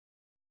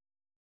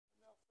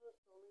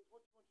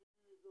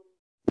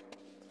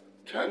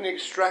Turn the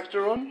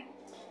extractor on.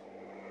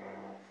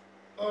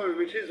 Oh,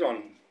 it is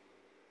on.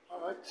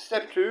 Alright,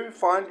 step 2,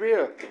 find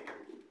beer.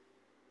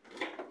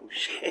 Oh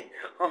shit.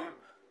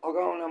 I'll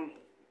go and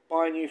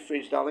buy a new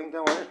fridge, darling,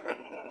 don't worry.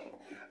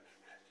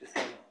 Just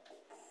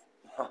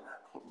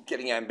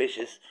getting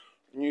ambitious.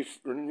 New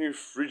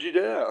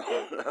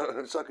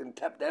Frigidaire. So I can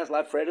tap dance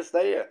like Fred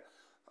Astaire.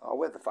 Oh,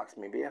 where the fuck's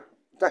my beer?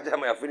 Don't tell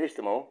me I finished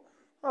them all.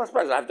 Oh, I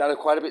suppose I've done it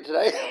quite a bit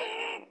today.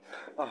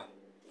 Oh,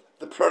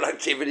 the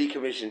Productivity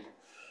Commission.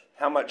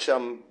 How much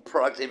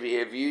productivity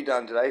have you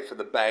done today for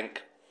the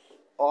bank?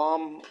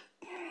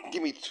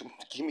 Give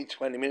me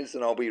 20 minutes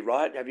and I'll be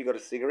right. Have you got a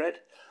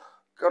cigarette?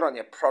 Got on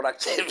your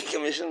Productivity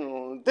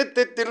Commission.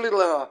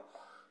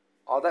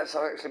 Oh, that's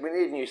actually, we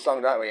need a new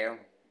song, don't we?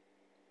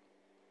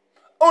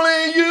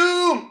 Only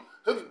you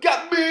have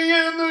got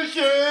me in the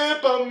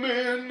shape I'm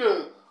in.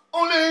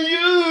 Only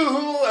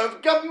you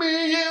have got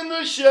me in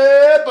the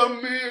shape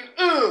I'm in.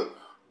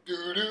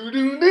 Do do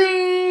do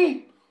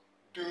do.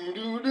 Do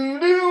do do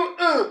do.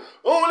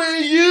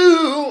 Only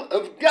you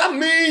have got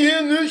me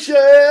in the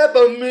shape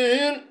I'm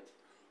in.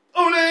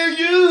 Only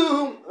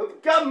you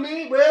have got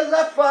me. Where's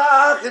that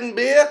fucking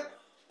beer?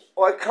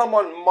 Oh, come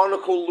on,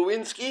 Monocle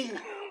Lewinsky.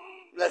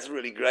 That's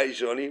really great,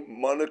 Shawnee.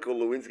 Monocle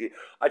Lewinsky.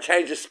 I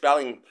changed the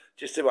spelling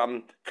just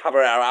to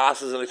cover our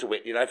asses a little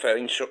bit, you know, for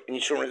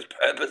insurance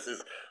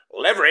purposes.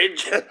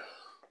 Leverage.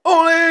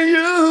 Only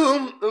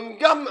you have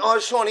got me. Oh,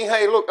 Shawnee,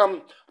 hey, look,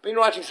 I've been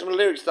writing some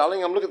lyrics,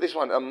 darling. Look at this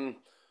one. I'm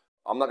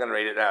not going to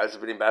read it now. It's a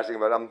bit embarrassing,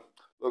 but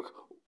look,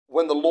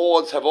 when the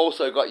Lords have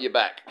also got your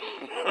back.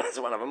 That's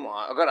one of them.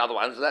 I've got other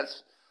ones. That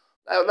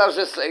was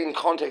just in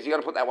context. You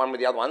got to put that one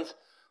with the other ones.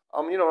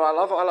 You know what I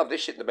love? I love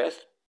this shit the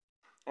best.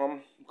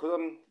 Because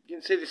you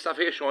can see this stuff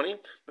here, Shawnee.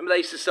 Remember they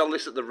used to sell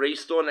this at the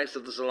Restore next to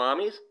the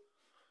salamis?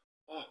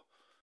 Oh,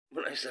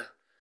 when they used to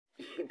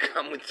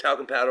come with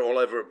talcum powder all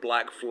over a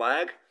black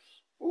flag.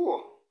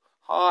 Oh,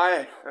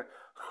 hi,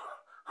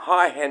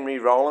 Henry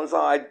Rollins.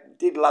 I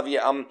did love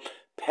your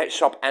pet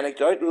shop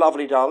anecdote.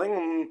 Lovely,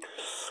 darling.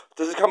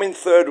 Does it come in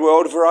third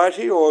world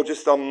variety or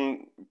just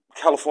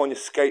California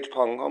skate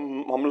punk?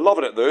 I'm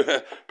loving it though.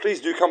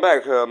 Please do come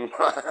back.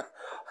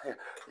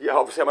 Yeah,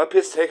 obviously I'm a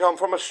piss take. I'm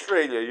from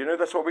Australia. You know,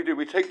 that's what we do.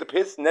 We take the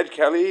piss. Ned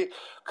Kelly,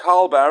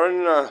 Carl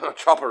Barron,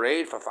 Chopper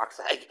Aid, for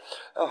fuck's sake.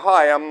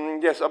 Hi.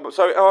 Yes. So,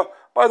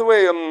 by the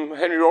way,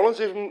 Henry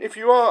Rollins, if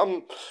you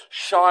are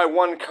shy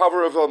one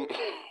cover of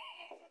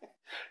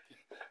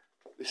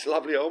this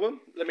lovely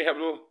album, let me have a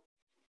little.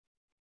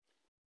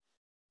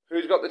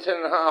 Who's got the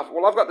 10.5?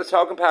 Well, I've got the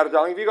talcum powder,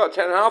 darling. Have you got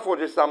 10.5 or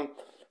just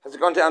has it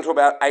gone down to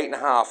about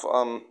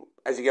 8.5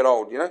 as you get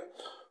old? You know.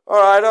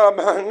 All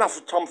right.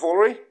 Enough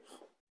tomfoolery.